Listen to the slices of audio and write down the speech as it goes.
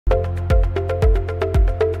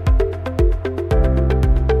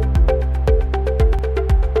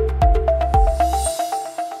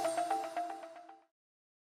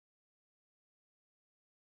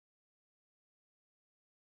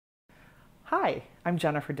Hi, I'm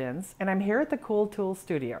Jennifer Dins, and I'm here at the Cool Tools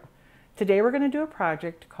Studio. Today we're going to do a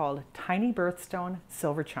project called Tiny Birthstone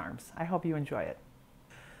Silver Charms. I hope you enjoy it.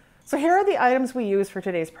 So here are the items we use for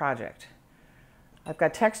today's project. I've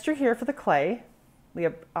got texture here for the clay. We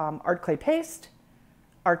have art clay paste,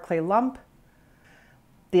 art clay lump,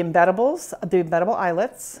 the embeddable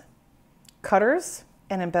eyelets, cutters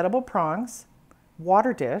and embeddable prongs,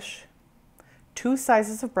 water dish, 2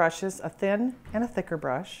 sizes of brushes, a thin and a thicker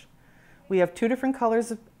brush. We have 2 different colors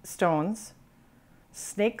of stones,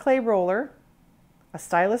 snake clay roller, a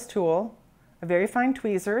stylus tool, a very fine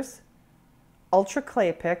tweezers, ultra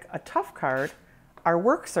clay pick, a tough card, our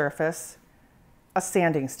work surface, a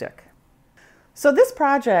sanding stick. So this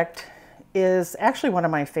project is actually one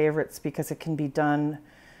of my favorites because it can be done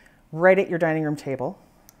right at your dining room table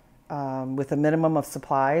with a minimum of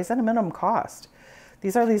supplies and a minimum cost.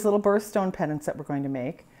 These are these little birthstone pendants that we're going to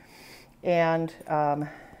make, and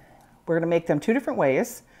we're going to make them 2 different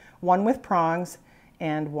ways, one with prongs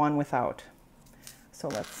and one without. So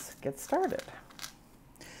let's get started.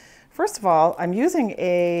 First of all, I'm using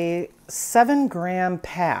a 7-gram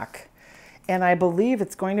pack, and I believe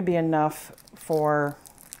it's going to be enough for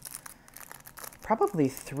probably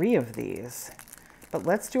 3 of these. But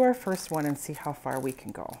let's do our first one and see how far we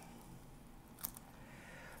can go.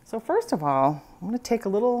 So first of all, I'm going to take a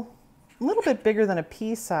little bit bigger than a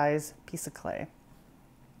pea-size piece of clay.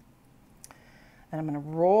 And I'm going to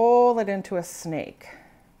roll it into a snake.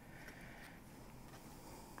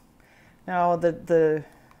 Now the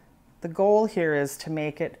goal here is to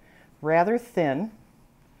make it rather thin.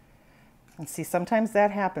 And see, sometimes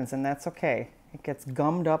that happens, and that's okay. It gets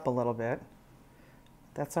gummed up a little bit.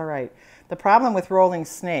 That's all right. The problem with rolling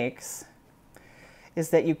snakes is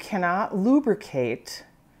that you cannot lubricate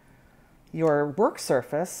your work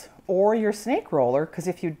surface or your snake roller, because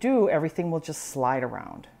if you do, everything will just slide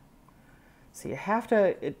around. So you have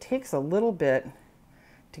to, it takes a little bit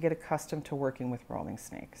to get accustomed to working with rolling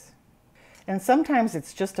snakes. And sometimes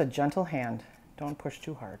it's just a gentle hand. Don't push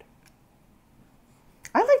too hard.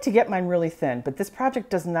 I like to get mine really thin, but this project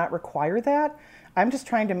does not require that. I'm just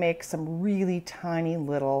trying to make some really tiny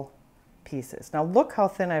little pieces. Now look how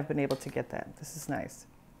thin I've been able to get that. This is nice.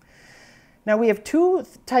 Now we have 2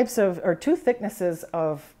 thicknesses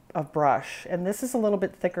of brush, and this is a little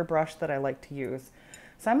bit thicker brush that I like to use.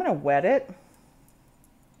 So I'm going to wet it,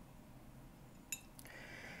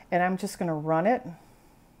 and I'm just going to run it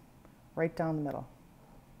right down the middle.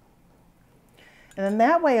 And then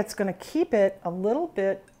that way it's going to keep it a little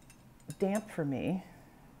bit damp for me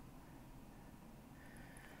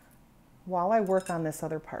while I work on this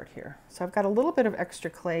other part here. So I've got a little bit of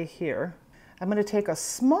extra clay here. I'm going to take a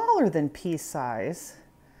smaller than pea size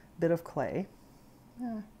bit of clay.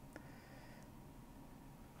 I'm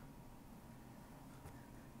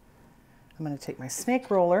going to take my snake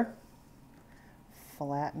roller,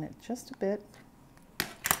 flatten it just a bit,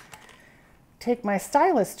 take my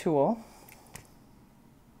stylus tool,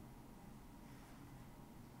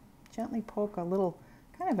 gently poke a little,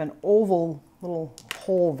 kind of an oval little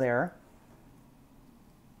hole there.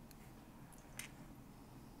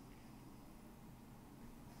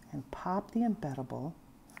 And pop the embeddable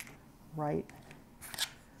right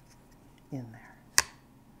in there.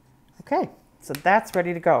 Okay, so that's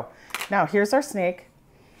ready to go. Now here's our snake.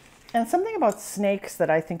 And something about snakes that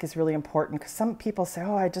I think is really important, because some people say,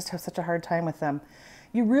 oh, I just have such a hard time with them.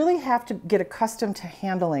 You really have to get accustomed to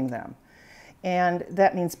handling them. And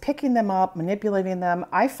that means picking them up, manipulating them.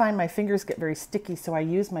 I find my fingers get very sticky, so I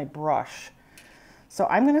use my brush. So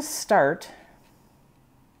I'm going to start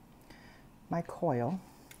my coil,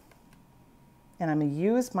 and I'm going to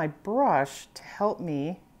use my brush to help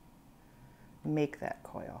me make that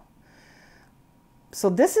coil. So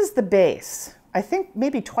this is the base. I think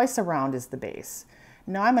maybe twice around is the base.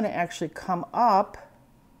 Now I'm going to actually come up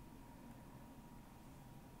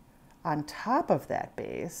on top of that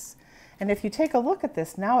base. And if you take a look at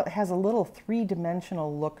this, now it has a little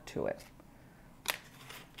 3-dimensional look to it.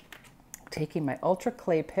 Taking my ultra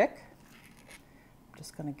clay pick, I'm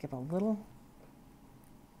just going to give a little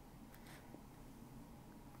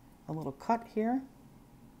cut here.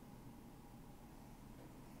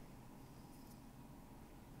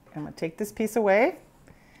 I'm going to take this piece away.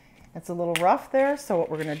 It's a little rough there, so what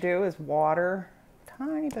we're going to do is water,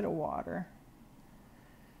 tiny bit of water.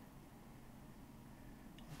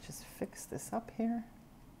 Just fix this up here.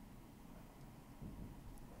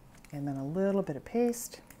 And then a little bit of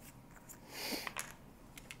paste.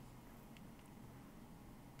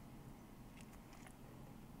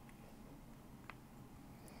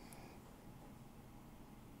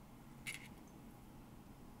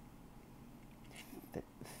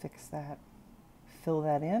 Fix that. fill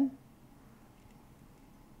that in.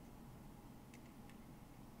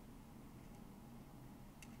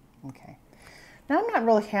 Okay. Now I'm not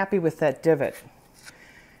really happy with that divot.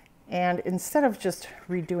 And instead of just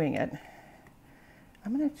redoing it,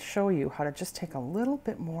 I'm going to show you how to just take a little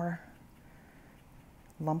bit more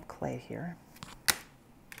lump clay here.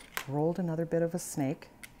 Rolled another bit of a snake.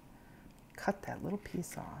 Cut that little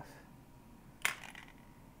piece off.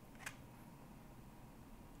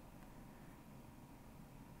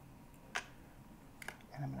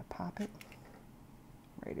 And I'm going to pop it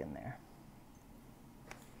right in there.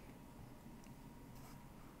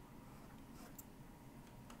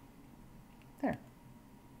 There.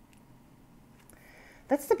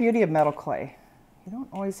 That's the beauty of metal clay. You don't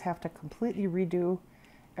always have to completely redo.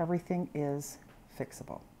 Everything is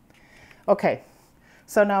fixable. Okay,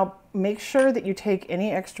 so now make sure that you take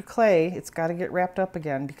any extra clay. It's got to get wrapped up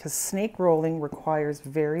again because snake rolling requires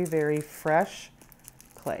very, very fresh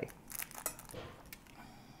clay.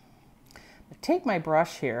 Take my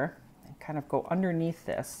brush here and kind of go underneath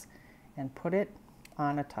this and put it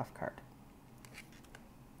on a tough card.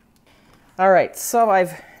 All right, so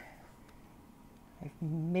I've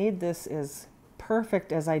made this as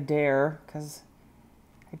perfect as I dare because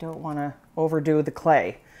I don't want to overdo the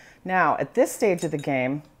clay. Now, at this stage of the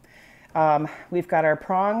game, we've got our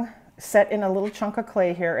prong set in a little chunk of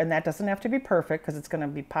clay here, and that doesn't have to be perfect because it's going to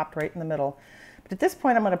be popped right in the middle. But at this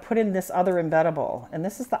point, I'm going to put in this other embeddable, and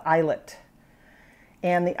this is the eyelet.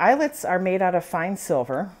 And the eyelets are made out of fine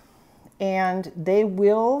silver, and they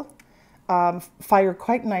will fire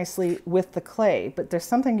quite nicely with the clay, but there's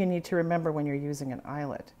something you need to remember when you're using an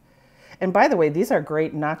eyelet. And by the way, these are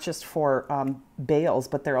great not just for bales,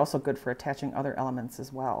 but they're also good for attaching other elements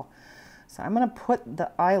as well. So I'm going to put the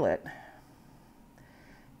eyelet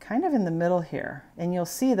kind of in the middle here, and you'll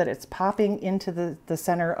see that it's popping into the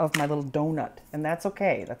center of my little donut, and that's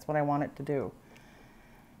okay. That's what I want it to do.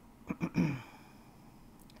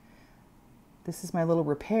 This is my little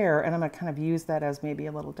repair, and I'm going to kind of use that as maybe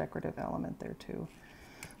a little decorative element there too.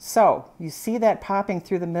 So you see that popping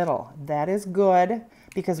through the middle. That is good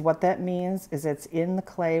because what that means is it's in the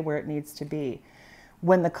clay where it needs to be.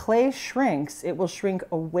 When the clay shrinks, it will shrink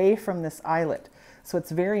away from this eyelet. So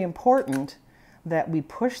it's very important that we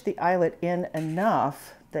push the eyelet in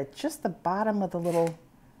enough that just the bottom of the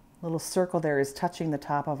little circle there is touching the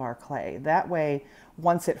top of our clay. That way,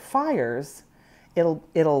 once it fires,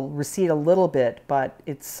 it'll recede a little bit, but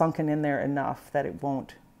it's sunken in there enough that it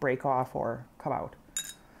won't break off or come out.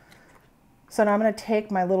 So now I'm going to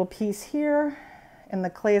take my little piece here, and the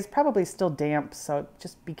clay is probably still damp, so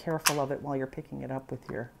just be careful of it while you're picking it up with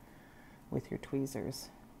your tweezers.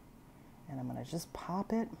 And I'm going to just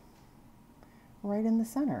pop it right in the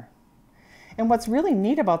center. And what's really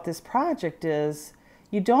neat about this project is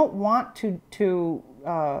you don't want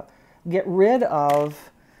to get rid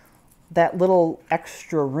of that little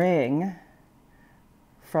extra ring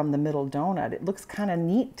from the middle donut. It looks kind of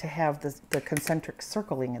neat to have the concentric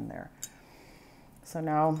circling in there. So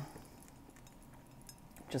now I'm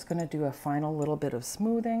just going to do a final little bit of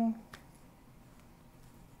smoothing.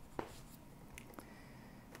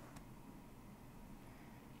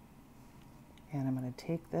 And I'm going to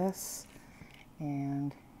take this,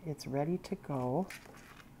 and it's ready to go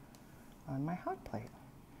on my hot plate.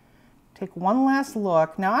 Take one last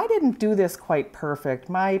look. Now I didn't do this quite perfect.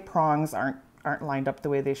 My prongs aren't lined up the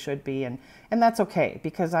way they should be, and that's okay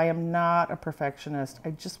because I am not a perfectionist.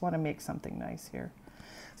 I just want to make something nice here.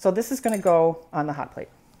 So this is going to go on the hot plate.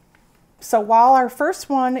 So while our first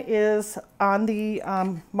one is on the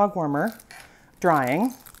mug warmer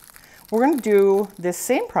drying, we're going to do this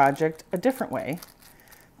same project a different way.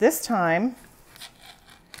 This time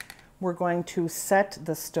we're going to set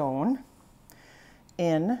the stone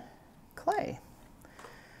in clay.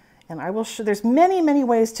 And I will show, there's many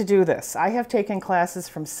ways to do this. I have taken classes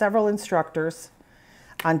from several instructors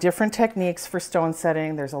on different techniques for stone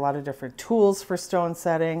setting. There's a lot of different tools for stone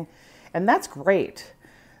setting, and that's great.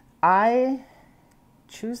 I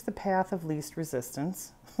choose the path of least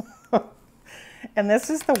resistance. And this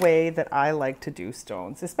is the way that I like to do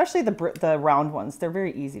stones, especially the round ones. They're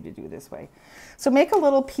very easy to do this way. So make a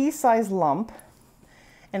little pea-sized lump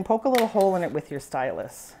and poke a little hole in it with your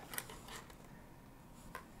stylus.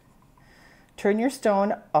 Turn your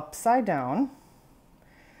stone upside down.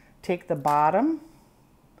 Take the bottom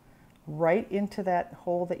right into that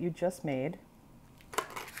hole that you just made.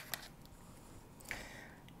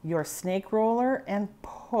 Your snake roller and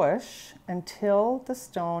push until the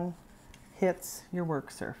stone hits your work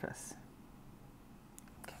surface.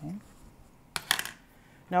 Okay.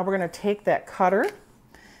 Now we're going to take that cutter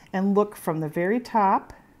and look from the very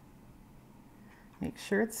top Make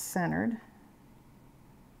sure it's centered.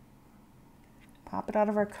 Pop it out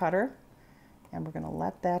of our cutter, and we're going to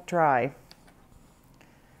let that dry. In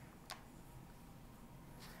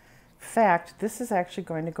fact, this is actually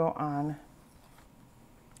going to go on,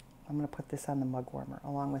 I'm going to put this on the mug warmer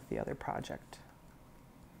along with the other project.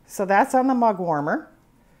 So that's on the mug warmer.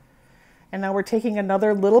 And now we're taking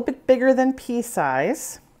another little bit bigger than pea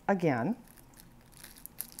size again.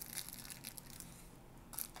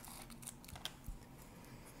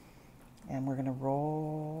 And we're going to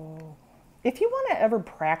roll. If you want to ever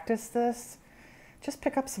practice this, just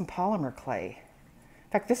pick up some polymer clay.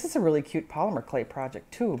 In fact, this is a really cute polymer clay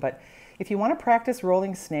project too, but if you want to practice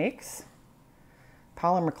rolling snakes,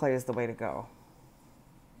 polymer clay is the way to go.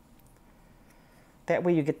 That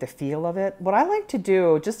way you get the feel of it. What I like to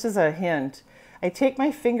do, just as a hint, I take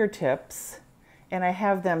my fingertips and I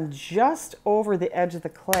have them just over the edge of the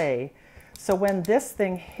clay. So when this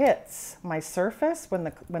thing hits my surface, when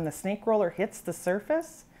the snake roller hits the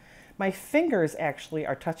surface, my fingers actually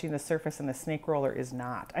are touching the surface and the snake roller is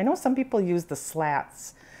not. I know some people use the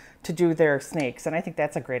slats to do their snakes, and I think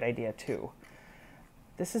that's a great idea too.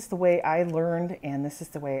 This is the way I learned, and this is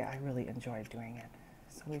the way I really enjoy doing it.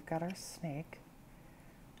 So we've got our snake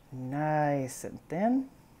nice and thin.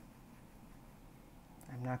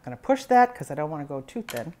 I'm not going to push that because I don't want to go too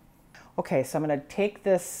thin. Okay, so I'm going to take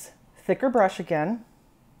this thicker brush again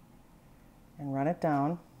and run it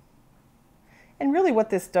down. And really what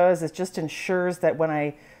this does is just ensures that when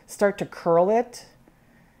I start to curl it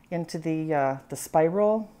into the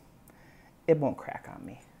spiral, it won't crack on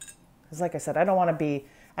me. Because like I said, I don't want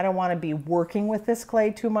to be working with this clay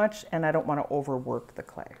too much, and I don't want to overwork the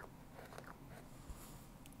clay.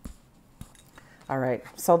 All right,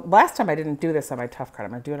 so last time I didn't do this on my tough card.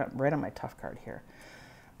 I'm going to do it right on my tough card here.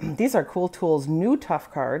 These are Cool Tools new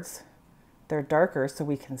tough cards. They're darker so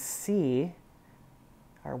we can see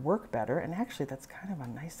our work better, and actually that's kind of a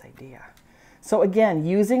nice idea. So again,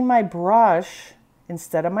 using my brush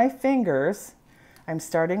instead of my fingers, I'm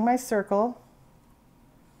starting my circle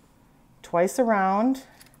twice around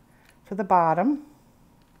for the bottom,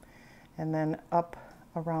 and then up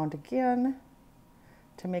around again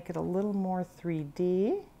to make it a little more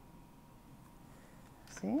 3D.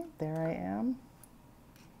 See, there I am.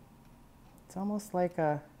 It's almost like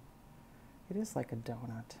it is like a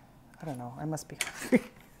donut. I don't know, I must be hungry.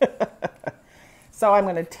 So I'm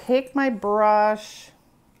going to take my brush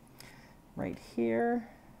right here,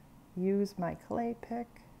 use my clay pick,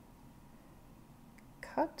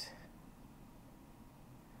 cut.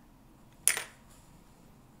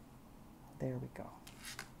 There we go.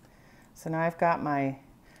 So now I've got my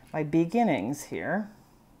beginnings here.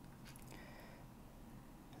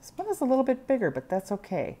 This one is a little bit bigger, but that's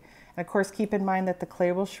okay. And of course, keep in mind that the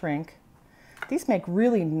clay will shrink. These make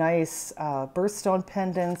really nice birthstone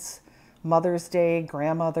pendants, Mother's Day,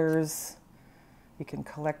 grandmothers. You can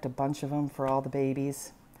collect a bunch of them for all the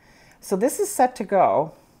babies. So this is set to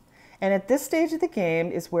go. And at this stage of the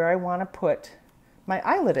game is where I want to put my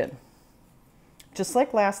eyelet in. Just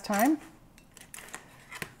like last time,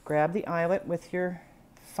 grab the eyelet with your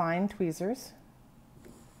fine tweezers.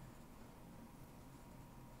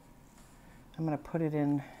 I'm going to put it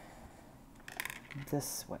in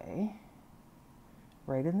this way,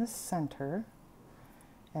 right in the center,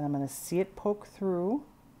 and I'm going to see it poke through,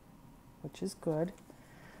 which is good.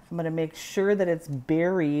 I'm going to make sure that it's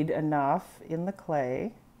buried enough in the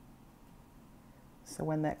clay so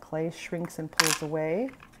when that clay shrinks and pulls away,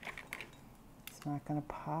 it's not going to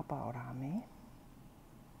pop out on me.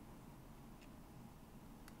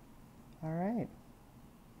 All right,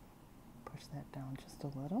 push that down just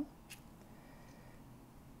a little.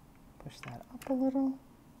 Push that up a little.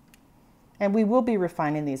 And we will be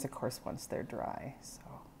refining these, of course, once they're dry. So,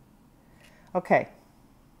 okay.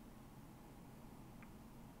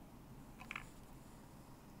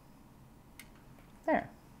 There.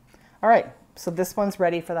 All right, so this one's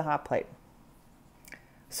ready for the hot plate.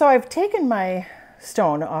 So I've taken my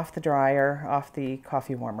stone off the dryer, off the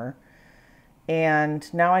coffee warmer,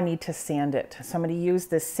 and now I need to sand it. So I'm going to use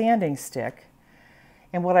this sanding stick.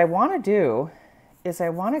 And what I want to do is I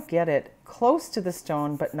want to get it close to the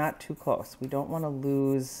stone, but not too close. We don't want to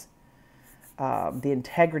lose the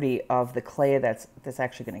integrity of the clay that's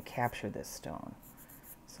actually going to capture this stone.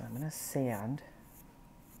 So I'm going to sand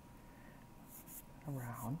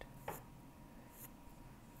around.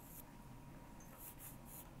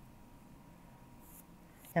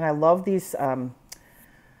 And I love these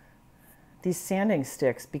sanding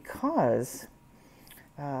sticks because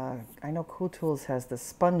I know Cool Tools has the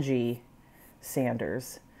spongy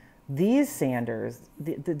sanders. These sanders,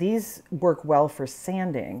 these work well for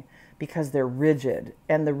sanding because they're rigid,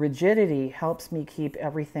 and the rigidity helps me keep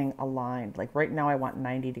everything aligned. Like right now I want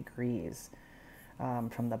 90 degrees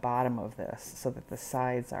from the bottom of this so that the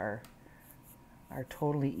sides are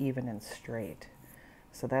totally even and straight.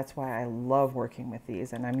 So that's why I love working with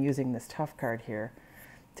these, and I'm using this tough card here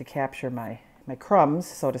to capture my crumbs,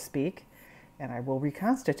 so to speak, and I will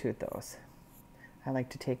reconstitute those. I like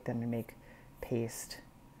to take them and make paste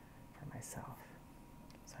for myself.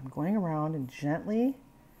 So I'm going around and gently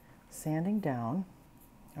sanding down.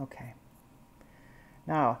 Okay.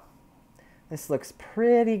 Now, this looks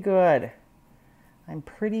pretty good. I'm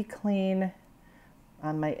pretty clean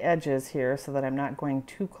on my edges here so that I'm not going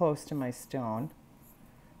too close to my stone.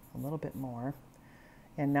 A little bit more.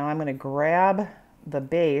 And now I'm going to grab the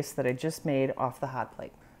base that I just made off the hot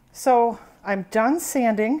plate. So I'm done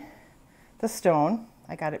sanding the stone.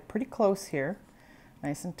 I got it pretty close here,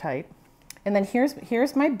 nice and tight. And then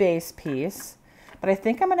here's my base piece, but I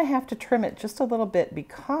think I'm going to have to trim it just a little bit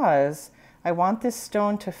because I want this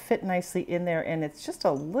stone to fit nicely in there, and it's just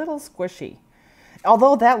a little squishy.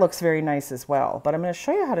 Although that looks very nice as well, but I'm going to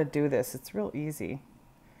show you how to do this. It's real easy.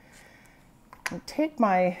 I'm going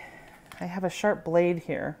to I have a sharp blade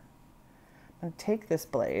here. I'm going to take this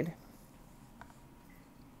blade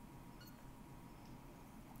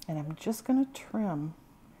and I'm just going to trim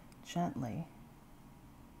gently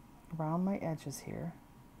around my edges here.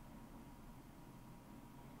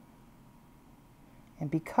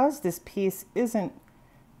 And because this piece isn't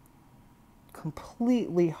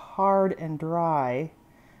completely hard and dry,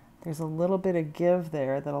 there's a little bit of give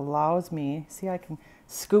there that allows me, see, I can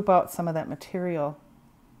scoop out some of that material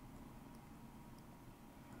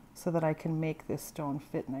so that I can make this stone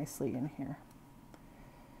fit nicely in here.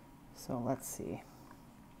 So let's see.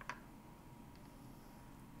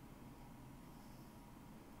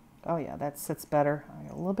 Oh yeah, that sits better. I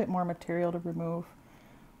got a little bit more material to remove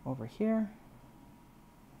over here.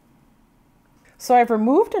 So I've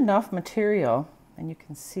removed enough material, and you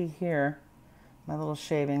can see here my little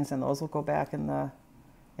shavings, and those will go back in the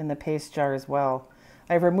paste jar as well.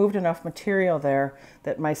 I've removed enough material there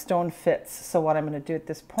that my stone fits. So what I'm going to do at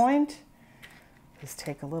this point is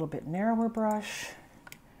take a little bit narrower brush,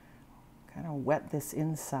 kind of wet this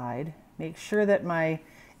inside, make sure that my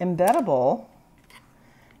embeddable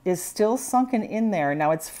is still sunken in there.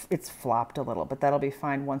 Now it's flopped a little, but that'll be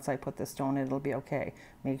fine. Once I put the stone in, it'll be okay.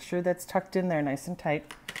 Make sure that's tucked in there nice and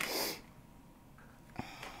tight.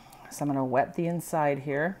 So I'm going to wet the inside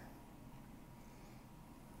here.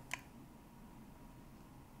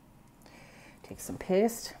 Take some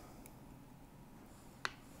paste.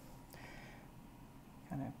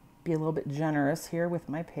 Kind of be a little bit generous here with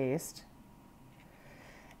my paste.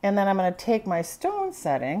 And then I'm going to take my stone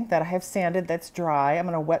setting that I have sanded, that's dry. I'm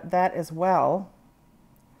going to wet that as well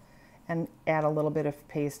and add a little bit of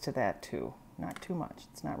paste to that too. Not too much.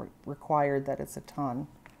 It's not required that it's a ton.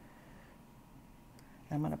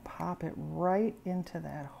 I'm going to pop it right into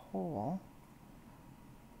that hole.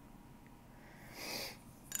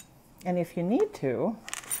 And if you need to, you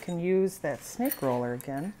can use that snake roller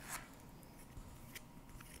again.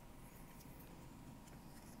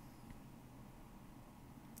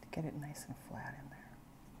 To get it nice and flat in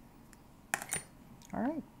there. All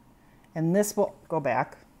right. And this will go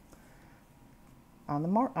back on the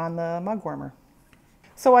mug warmer.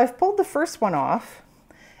 So I've pulled the first one off,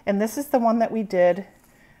 and this is the one that we did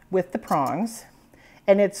with the prongs.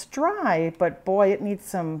 And it's dry, but boy, it needs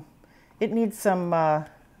some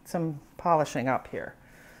polishing up here.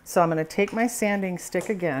 So I'm going to take my sanding stick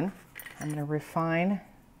again. I'm going to refine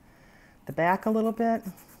the back a little bit,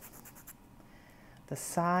 the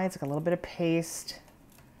sides, like a little bit of paste.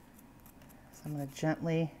 So I'm going to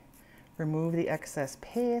gently remove the excess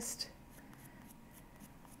paste.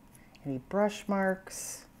 Any brush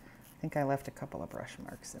marks? I think I left a couple of brush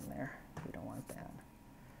marks in there. We don't want that.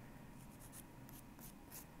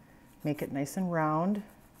 Make it nice and round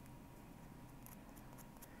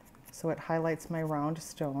so it highlights my round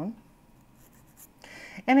stone.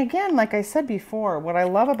 And again, like I said before, what I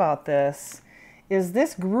love about this is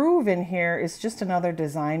this groove in here is just another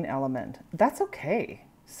design element. That's okay.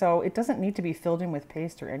 So it doesn't need to be filled in with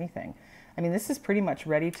paste or anything. I mean, this is pretty much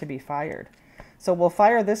ready to be fired. So we'll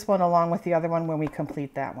fire this one along with the other one when we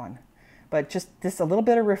complete that one. But just this a little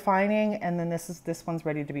bit of refining, and then this one's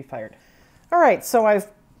ready to be fired. All right, so I've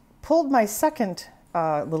pulled my second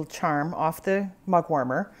little charm off the mug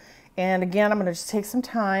warmer. And again, I'm going to just take some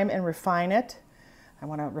time and refine it. I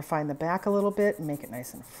want to refine the back a little bit and make it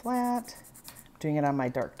nice and flat. I'm doing it on my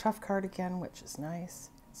dark tough card again, which is nice.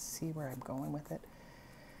 Let's see where I'm going with it.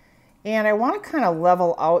 And I want to kind of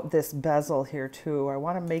level out this bezel here too. I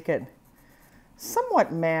want to make it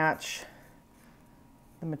somewhat match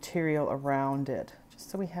the material around it, just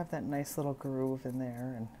so we have that nice little groove in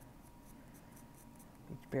there, and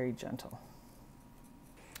be very gentle.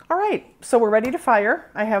 All right, so we're ready to fire.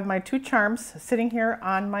 I have my 2 charms sitting here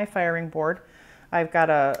on my firing board. I've got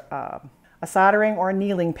a soldering or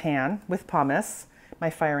annealing pan with pumice, my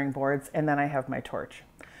firing boards, and then I have my torch.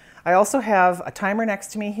 I also have a timer next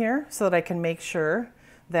to me here so that I can make sure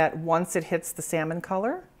that once it hits the salmon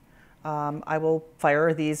color, I will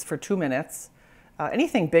fire these for 2 minutes.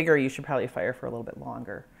 Anything bigger you should probably fire for a little bit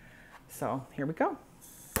longer. So here we go.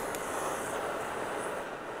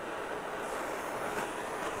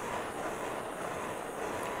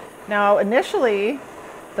 Now initially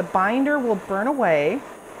the binder will burn away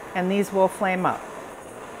and these will flame up.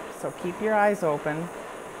 So keep your eyes open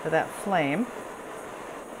for that flame.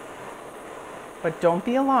 But don't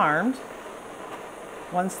be alarmed.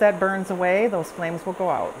 Once that burns away, those flames will go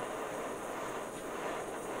out.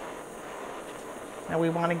 Now we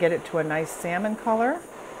want to get it to a nice salmon color.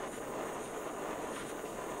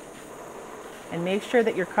 And make sure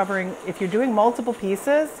that you're covering, if you're doing multiple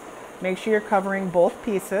pieces, make sure you're covering both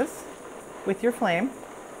pieces with your flame.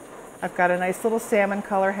 I've got a nice little salmon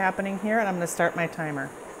color happening here, and I'm going to start my timer.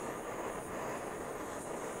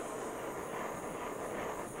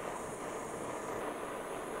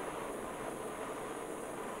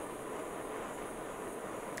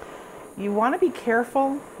 You want to be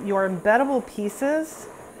careful. Your embeddable pieces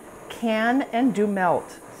can and do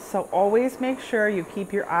melt. So always make sure you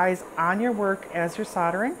keep your eyes on your work as you're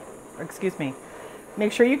soldering. Excuse me.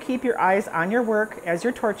 Make sure you keep your eyes on your work as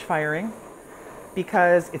you're torch firing,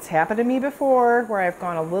 because it's happened to me before where I've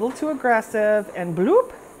gone a little too aggressive and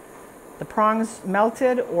bloop, the prongs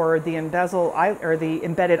melted or the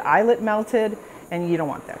embedded eyelet melted, and you don't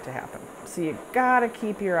want that to happen. So you gotta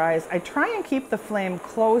keep your eyes. I try and keep the flame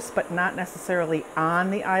close but not necessarily on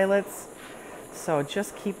the eyelets. So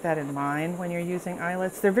just keep that in mind when you're using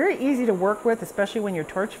eyelets. They're very easy to work with, especially when you're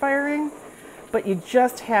torch firing, but you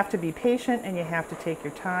just have to be patient and you have to take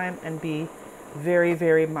your time and be very,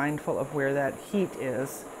 very mindful of where that heat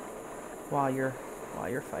is while you're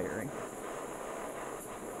firing.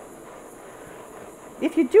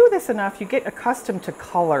 If you do this enough, you get accustomed to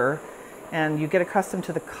color, and you get accustomed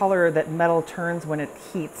to the color that metal turns when it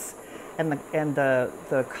heats, and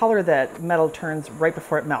the color that metal turns right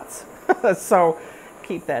before it melts. So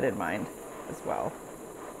keep that in mind as well.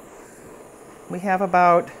 We have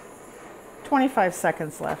about 25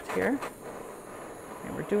 seconds left here,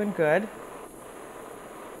 and we're doing good.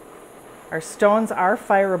 Our stones are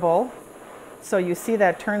fireable, so you see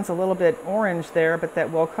that turns a little bit orange there, but that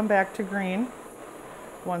will come back to green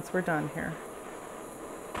once we're done here.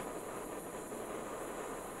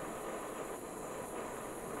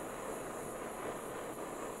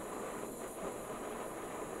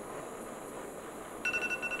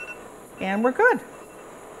 And we're good.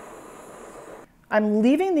 I'm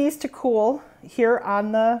leaving these to cool here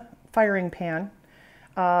on the firing pan.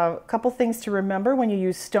 A couple things to remember when you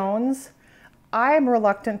use stones. I'm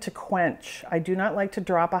reluctant to quench. I do not like to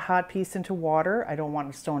drop a hot piece into water. I don't want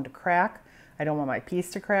a stone to crack. I don't want my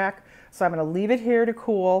piece to crack. So I'm going to leave it here to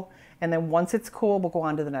cool, and then once it's cool, we'll go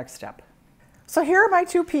on to the next step. So here are my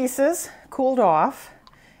 2 pieces cooled off.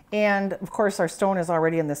 And of course our stone is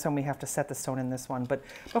already in this one. We have to set the stone in this one. But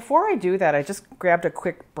before I do that, I just grabbed a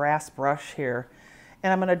quick brass brush here,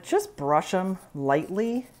 and I'm going to just brush them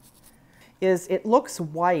lightly. It looks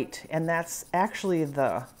white, and that's actually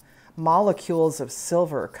the molecules of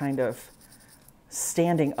silver kind of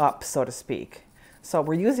standing up, so to speak. So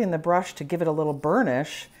we're using the brush to give it a little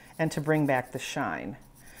burnish and to bring back the shine.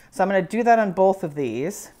 So I'm going to do that on both of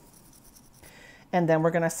these, and then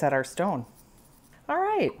we're going to set our stone. All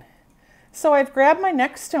right, so I've grabbed my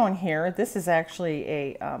next stone here. This is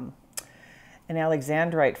actually an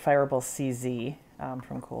Alexandrite fireable CZ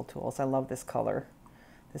from Cool Tools. I love this color.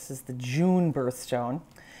 This is the June birthstone.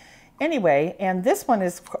 Anyway, and this one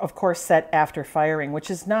is, of course, set after firing, which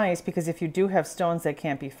is nice because if you do have stones that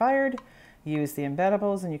can't be fired, use the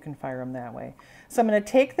embeddables and you can fire them that way. So I'm going to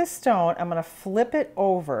take this stone, I'm going to flip it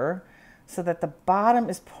over so that the bottom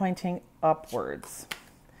is pointing upwards.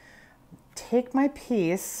 Take my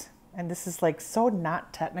piece, and this is like so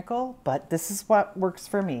not technical, but this is what works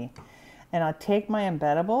for me. And I'll take my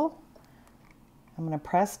embeddable, I'm going to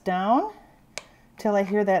press down till I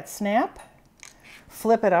hear that snap,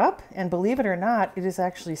 flip it up, and believe it or not, it is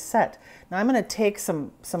actually set. Now I'm going to take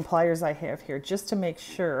some pliers I have here just to make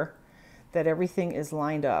sure that everything is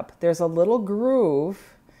lined up. There's a little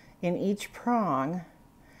groove in each prong,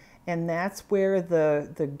 and that's where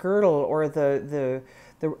the girdle or the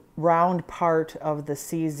round part of the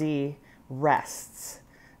CZ rests.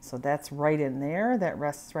 So that's right in there, that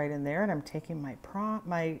rests right in there, and I'm taking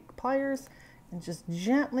my pliers and just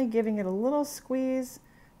gently giving it a little squeeze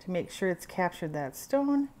to make sure it's captured that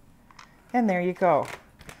stone. And there you go.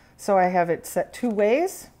 So I have it set two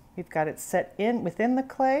ways. We've got it set in within the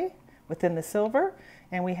clay, within the silver,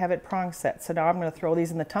 and we have it prong set. So now I'm going to throw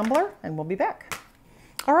these in the tumbler and we'll be back.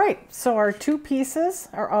 All right, so our two pieces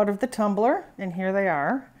are out of the tumbler, and here they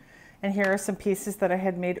are. And here are some pieces that I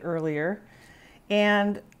had made earlier.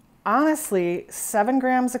 And honestly, 7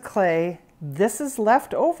 grams of clay, this is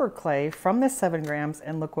leftover clay from the 7 grams,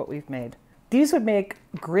 and look what we've made. These would make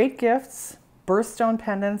great gifts, birthstone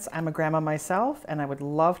pendants. I'm a grandma myself, and I would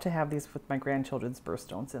love to have these with my grandchildren's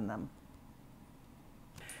birthstones in them.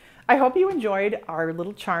 I hope you enjoyed our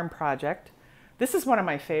little charm project. This is one of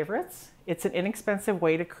my favorites. It's an inexpensive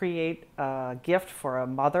way to create a gift for a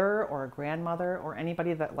mother or a grandmother or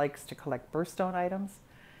anybody that likes to collect birthstone items.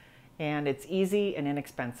 And it's easy and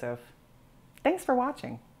inexpensive. Thanks for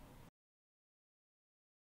watching.